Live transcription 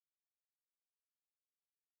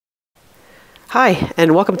Hi,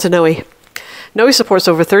 and welcome to Knowi. Knowi supports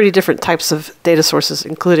over 30 different types of data sources,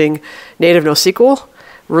 including native NoSQL,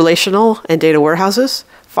 relational and data warehouses,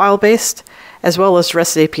 file-based, as well as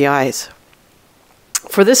REST APIs.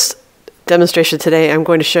 For this demonstration today, I'm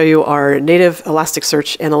going to show you our native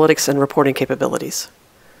Elasticsearch analytics and reporting capabilities.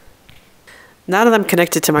 Now that I'm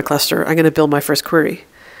connected to my cluster, I'm going to build my first query.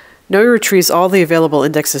 Knowi retrieves all the available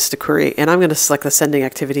indexes to query, and I'm going to select the sending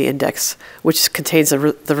activity index, which contains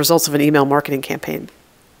the results of an email marketing campaign.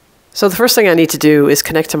 So the first thing I need to do is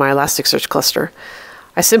connect to my Elasticsearch cluster.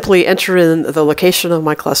 I simply enter in the location of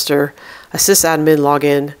my cluster, a sysadmin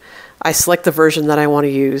login, I select the version that I want to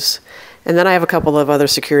use, and then I have a couple of other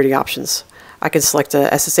security options. I can select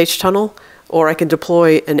a SSH tunnel, or I can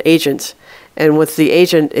deploy an agent. And with the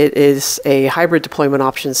agent, it is a hybrid deployment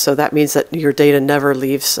option, so that means that your data never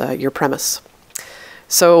leaves your premise.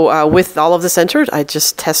 So with all of this entered, I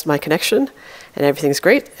just test my connection, and everything's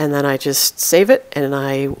great, and then I just save it, and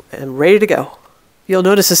I am ready to go. You'll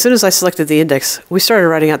notice as soon as I selected the index, we started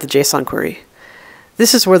writing out the JSON query.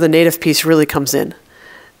 This is where the native piece really comes in.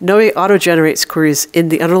 Knowi auto-generates queries in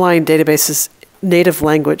the underlying database's native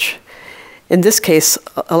language. In this case,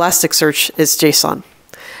 Elasticsearch is JSON.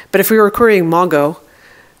 But if we were querying Mongo,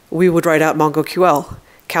 we would write out MongoQL.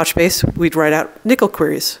 Couchbase, we'd write out Nickel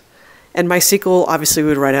queries. And MySQL, obviously, we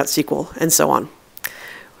would write out SQL, and so on.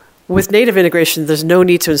 With native integration, there's no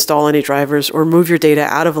need to install any drivers or move your data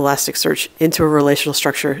out of Elasticsearch into a relational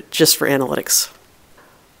structure just for analytics.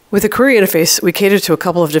 With the query interface, we cater to a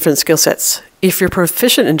couple of different skill sets. If you're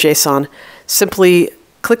proficient in JSON, simply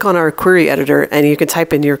click on our query editor and you can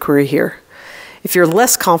type in your query here. If you're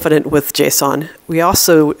less confident with JSON, we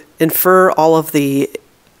also infer all of the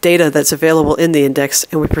data that's available in the index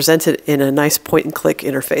and we present it in a nice point-and-click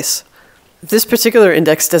interface. This particular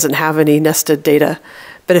index doesn't have any nested data,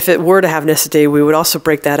 but if it were to have nested data, we would also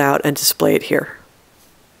break that out and display it here.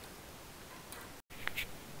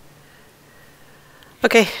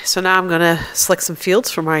 Okay, so now I'm going to select some fields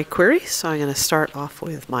for my query. So I'm going to start off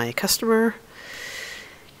with my customer.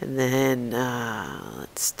 And then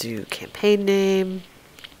let's do campaign name,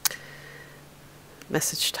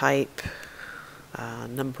 message type,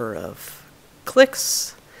 number of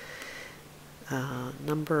clicks,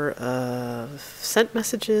 number of sent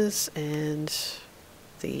messages, and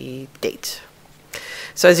the date.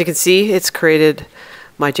 So as you can see, it's created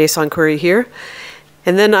my JSON query here.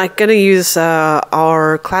 And then I'm going to use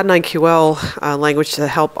our Cloud9QL language to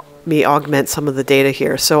help me augment some of the data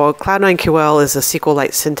here. So Cloud9QL is a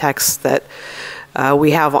SQLite syntax that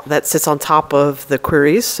we have that sits on top of the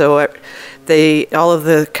queries. So all of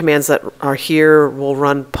the commands that are here will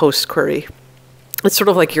run post-query. It's sort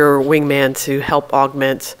of like your wingman to help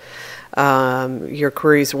augment your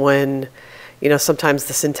queries when, sometimes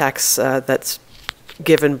the syntax that's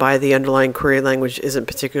given by the underlying query language isn't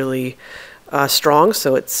particularly strong.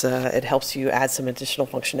 So it helps you add some additional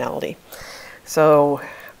functionality. So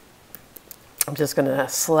I'm just going to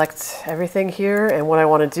select everything here, and what I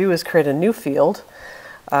want to do is create a new field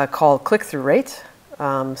called click-through rate.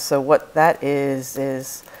 So what that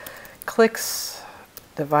is clicks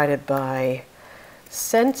divided by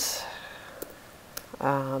sent,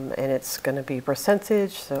 and it's going to be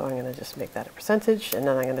percentage, so I'm going to just make that a percentage, and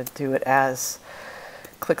then I'm going to do it as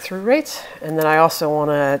click-through rate, and then I also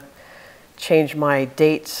want to change my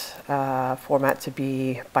date format to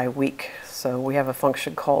be by week. So we have a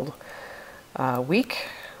function called week,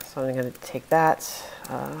 so I'm going to take that,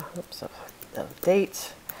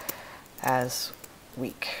 date as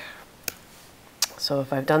week. So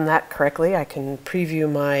if I've done that correctly, I can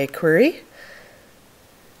preview my query.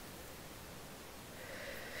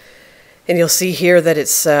 And you'll see here that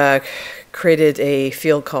it's created a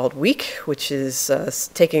field called week, which is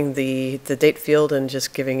taking the date field and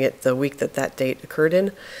just giving it the week that date occurred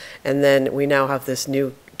in. And then we now have this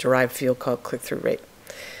new derived field called click-through rate.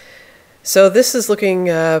 So this is looking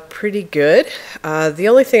pretty good. The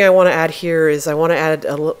only thing I want to add here is I want to add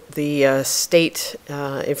the state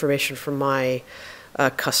information from my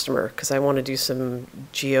customer, because I want to do some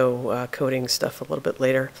geo-coding stuff a little bit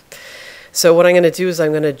later. So what I'm going to do is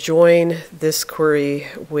I'm going to join this query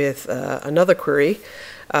with another query,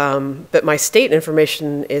 but my state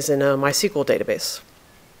information is in a MySQL database.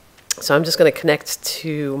 So I'm just going to connect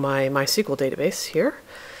to my MySQL database here.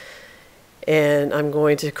 And I'm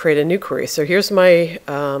going to create a new query. So here's my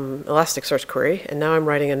Elasticsearch query, and now I'm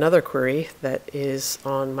writing another query that is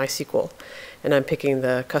on MySQL. And I'm picking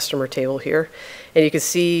the customer table here. And you can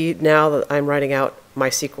see now that I'm writing out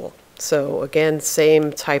MySQL. So again,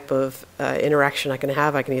 same type of interaction I can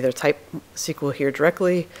have. I can either type SQL here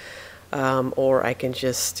directly, or I can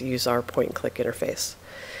just use our point-and-click interface.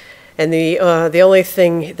 And the only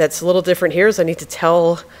thing that's a little different here is I need to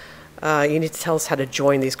tell, you need to tell us how to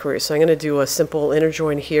join these queries. So I'm going to do a simple inner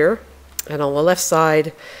join here. And on the left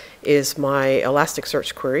side is my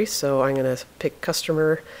Elasticsearch query. So I'm going to pick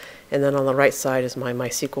customer. And then on the right side is my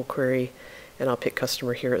MySQL query. And I'll pick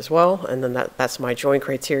customer here as well. And then that's my join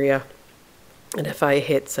criteria. And if I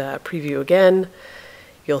hit preview again,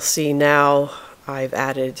 you'll see now I've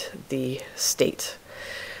added the state.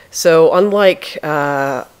 So unlike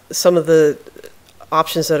some of the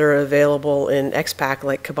options that are available in XPack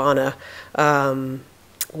like Kibana,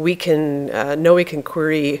 Knowi can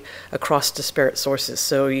query across disparate sources.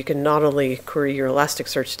 So you can not only query your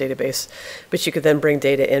Elasticsearch database, but you could then bring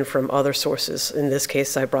data in from other sources. In this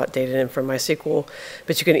case, I brought data in from MySQL,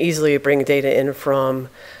 but you can easily bring data in from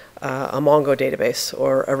a Mongo database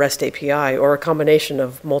or a REST API or a combination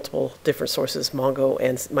of multiple different sources, Mongo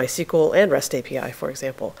and MySQL and REST API, for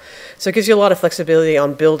example. So it gives you a lot of flexibility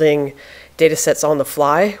on building data sets on the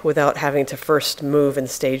fly without having to first move and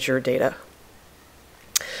stage your data.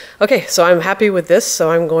 Okay, so I'm happy with this,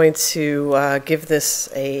 so I'm going to give this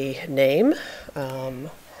a name.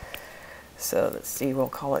 So let's see, we'll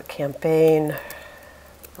call it campaign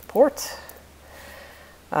report.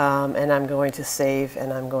 And I'm going to save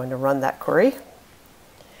and I'm going to run that query.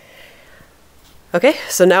 Okay,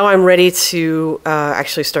 so now I'm ready to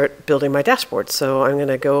actually start building my dashboard. So I'm going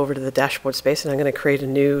to go over to the dashboard space and I'm going to create a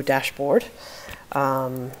new dashboard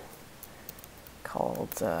called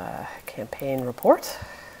campaign report.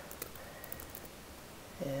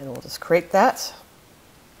 And we'll just create that.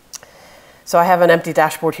 So I have an empty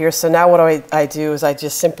dashboard here. So now what I do is I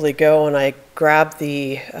just simply go and I grab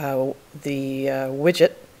the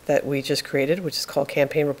widget that we just created, which is called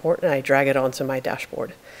campaign report, and I drag it onto my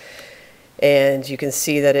dashboard. And you can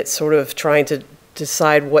see that it's sort of trying to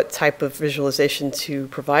decide what type of visualization to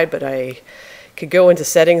provide, but I could go into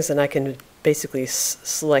settings and I can basically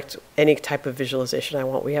select any type of visualization I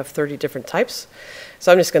want. We have 30 different types.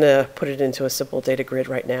 So I'm just going to put it into a simple data grid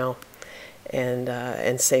right now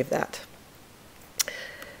and save that.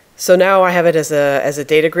 So now I have it as a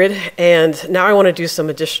data grid, and now I want to do some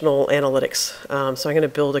additional analytics. So I'm going to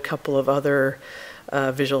build a couple of other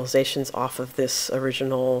visualizations off of this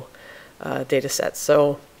original data set.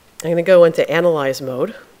 So I'm going to go into analyze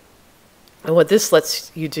mode. And what this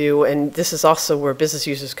lets you do, and this is also where business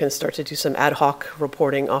users can start to do some ad hoc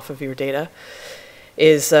reporting off of your data,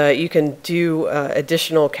 is you can do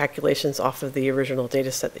additional calculations off of the original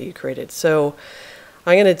data set that you created. So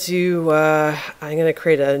I'm going to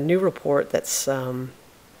create a new report that's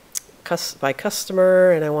by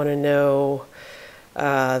customer, and I want to know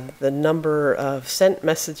the number of sent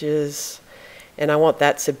messages, and I want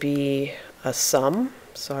that to be a sum.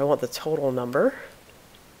 So I want the total number.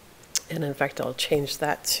 And in fact, I'll change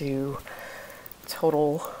that to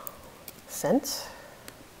total sent.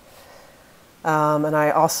 And I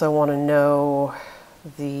also want to know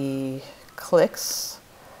the clicks.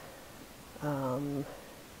 And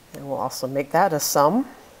we'll also make that a sum,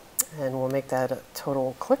 and we'll make that a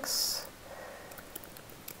total clicks.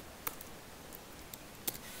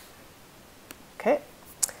 Okay,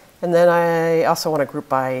 and then I also want to group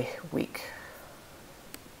by week.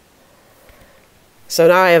 So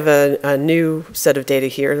now I have a new set of data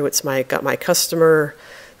here. It's got my customer,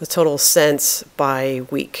 the total sent by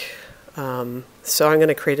week. So I'm going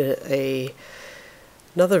to create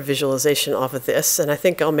another visualization off of this, and I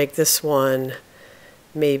think I'll make this one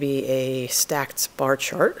maybe a stacked bar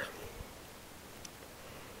chart.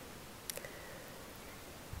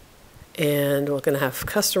 And we're going to have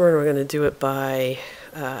customer, and we're going to do it by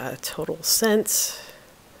total sent.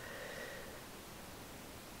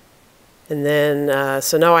 And then,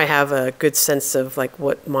 so now I have a good sense of like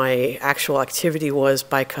what my actual activity was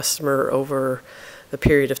by customer over the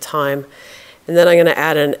period of time. And then I'm going to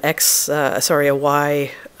add an a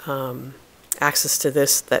Y axis to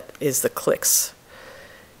this that is the clicks.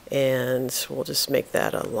 And we'll just make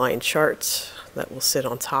that a line chart that will sit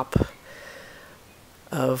on top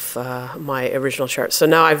of my original chart. So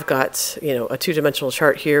now I've got, a two-dimensional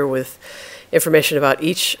chart here with information about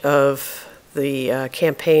each of the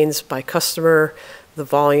campaigns by customer, the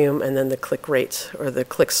volume, and then the click rate, or the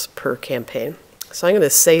clicks per campaign. So I'm going to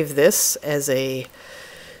save this as a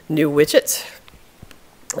new widget.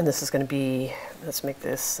 And this is going to be, let's make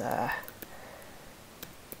this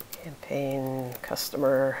campaign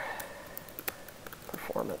customer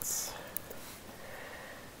performance.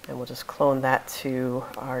 And we'll just clone that to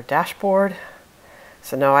our dashboard.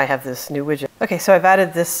 So now I have this new widget. Okay, so I've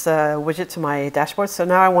added this widget to my dashboard. So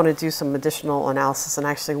now I want to do some additional analysis and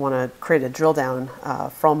actually want to create a drill down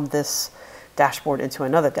from this dashboard into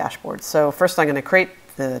another dashboard. So first I'm going to create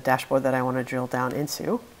the dashboard that I want to drill down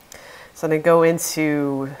into. So I'm going to go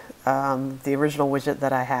into the original widget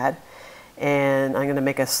that I had, and I'm going to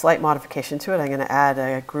make a slight modification to it. I'm going to add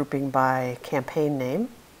a grouping by campaign name,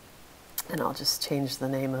 and I'll just change the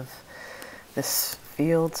name of this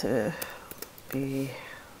field to be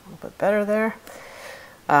a little bit better there.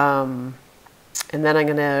 And then I'm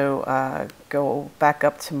going to go back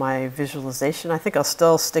up to my visualization. I think I'll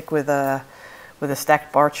still stick with a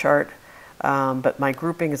stacked bar chart, but my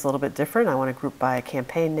grouping is a little bit different. I want to group by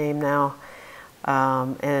campaign name now,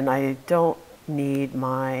 and I don't need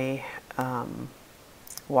my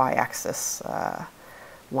y-axis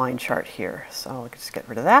line chart here, so I'll just get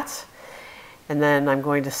rid of that. And then I'm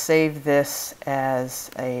going to save this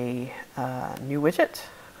as a new widget,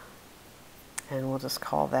 and we'll just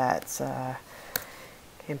call that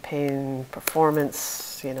campaign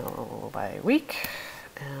performance, by week,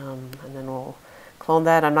 and then we'll clone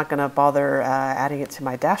that. I'm not going to bother adding it to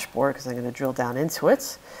my dashboard because I'm going to drill down into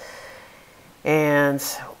it. And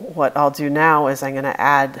what I'll do now is I'm going to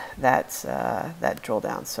add that drill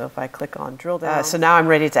down. So if I click on drill down, so now I'm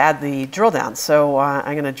ready to add the drill down. So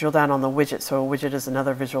I'm going to drill down on the widget. So a widget is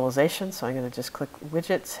another visualization. So I'm going to just click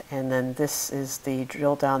widget, and then this is the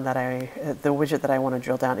drill down that the widget that I want to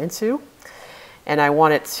drill down into. And I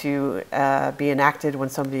want it to be enacted when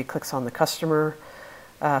somebody clicks on the customer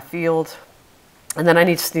field. And then I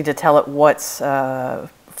just need to tell it what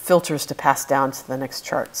filters to pass down to the next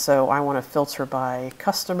chart. So I want to filter by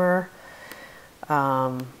customer.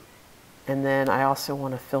 And then I also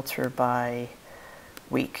want to filter by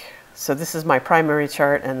week. So this is my primary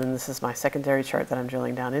chart, and then this is my secondary chart that I'm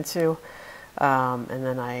drilling down into. And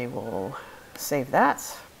then I will save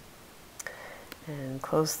that and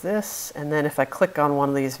close this. And then if I click on one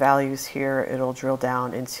of these values here, it'll drill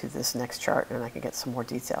down into this next chart, and I can get some more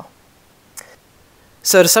detail.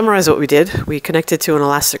 So to summarize what we did, we connected to an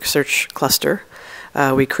Elasticsearch cluster.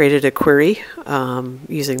 We created a query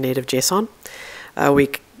using native JSON.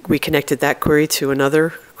 We connected that query to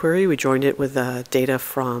another query. We joined it with data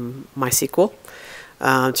from MySQL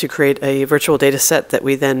to create a virtual data set that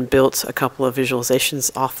we then built a couple of visualizations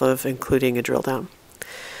off of, including a drill down.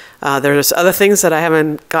 There's other things that I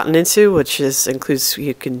haven't gotten into, which includes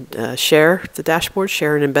you can share the dashboard,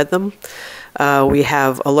 share and embed them. We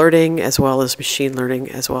have alerting as well as machine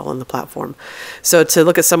learning as well on the platform. So to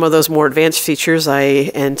look at some of those more advanced features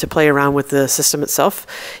and to play around with the system itself,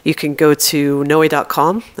 you can go to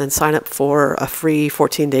Knowi.com and sign up for a free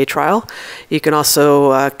 14-day trial. You can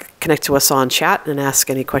also connect to us on chat and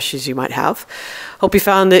ask any questions you might have. Hope you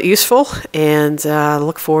found it useful, and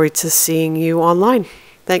look forward to seeing you online.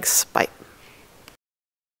 Thanks. Bye.